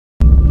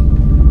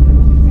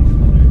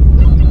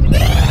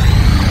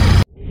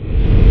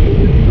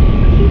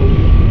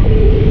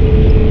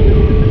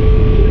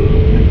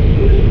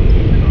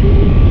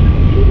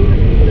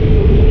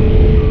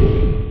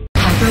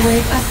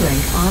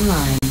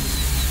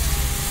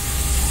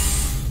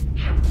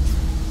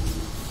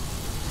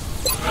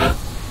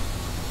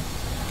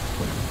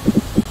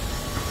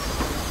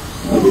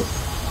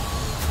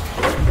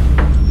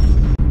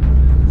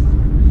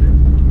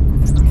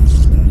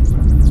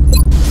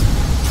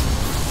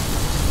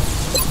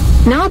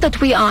Now that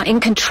we are in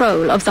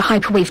control of the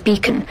hyperwave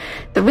beacon,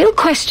 the real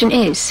question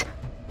is,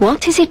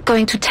 what is it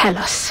going to tell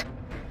us?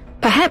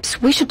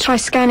 Perhaps we should try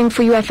scanning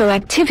for UFO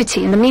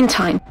activity in the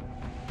meantime.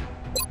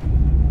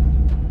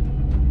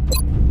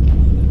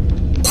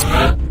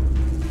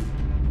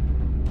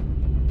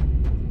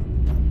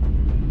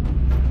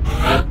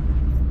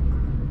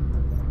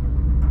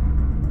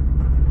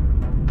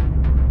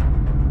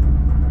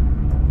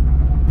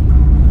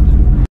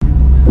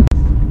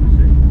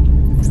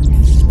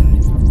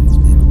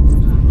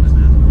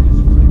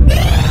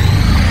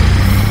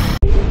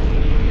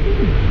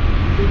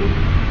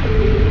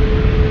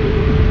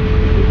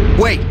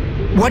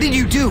 What did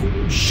you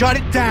do? Shut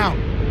it down!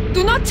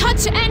 Do not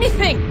touch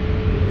anything!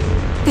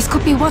 This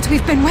could be what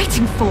we've been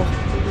waiting for.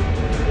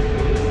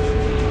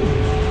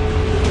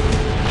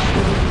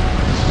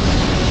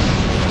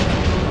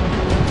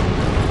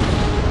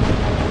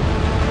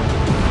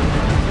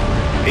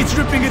 It's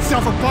ripping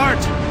itself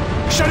apart!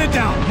 Shut it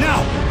down,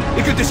 now!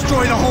 It could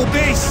destroy the whole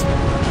base!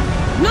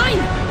 9!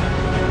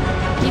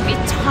 Give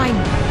it time.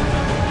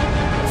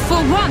 For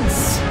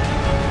once!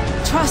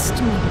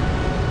 Trust me.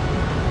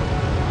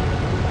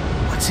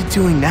 What's it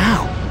doing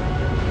now?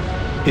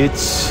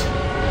 It's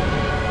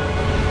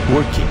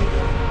working.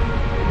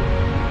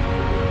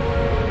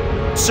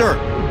 Sir,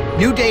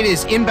 new data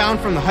is inbound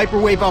from the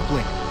hyperwave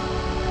uplink.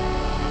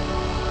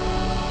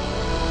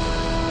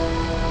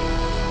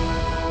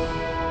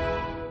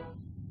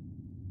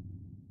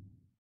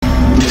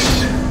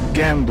 This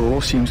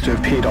gamble seems to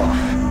have paid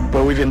off,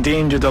 but we've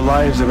endangered the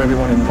lives of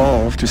everyone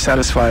involved to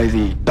satisfy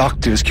the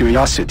doctor's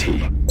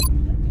curiosity.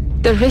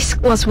 The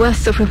risk was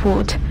worth the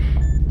reward.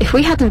 If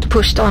we hadn't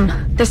pushed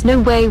on, there's no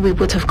way we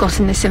would have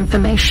gotten this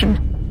information.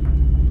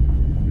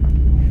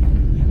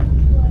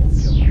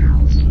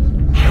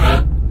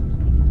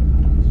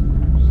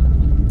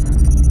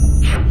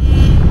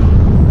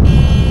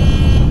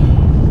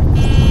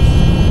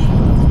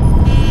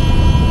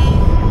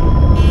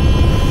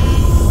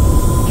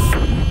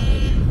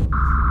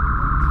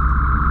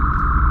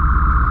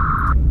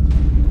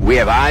 We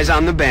have eyes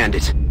on the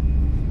bandit.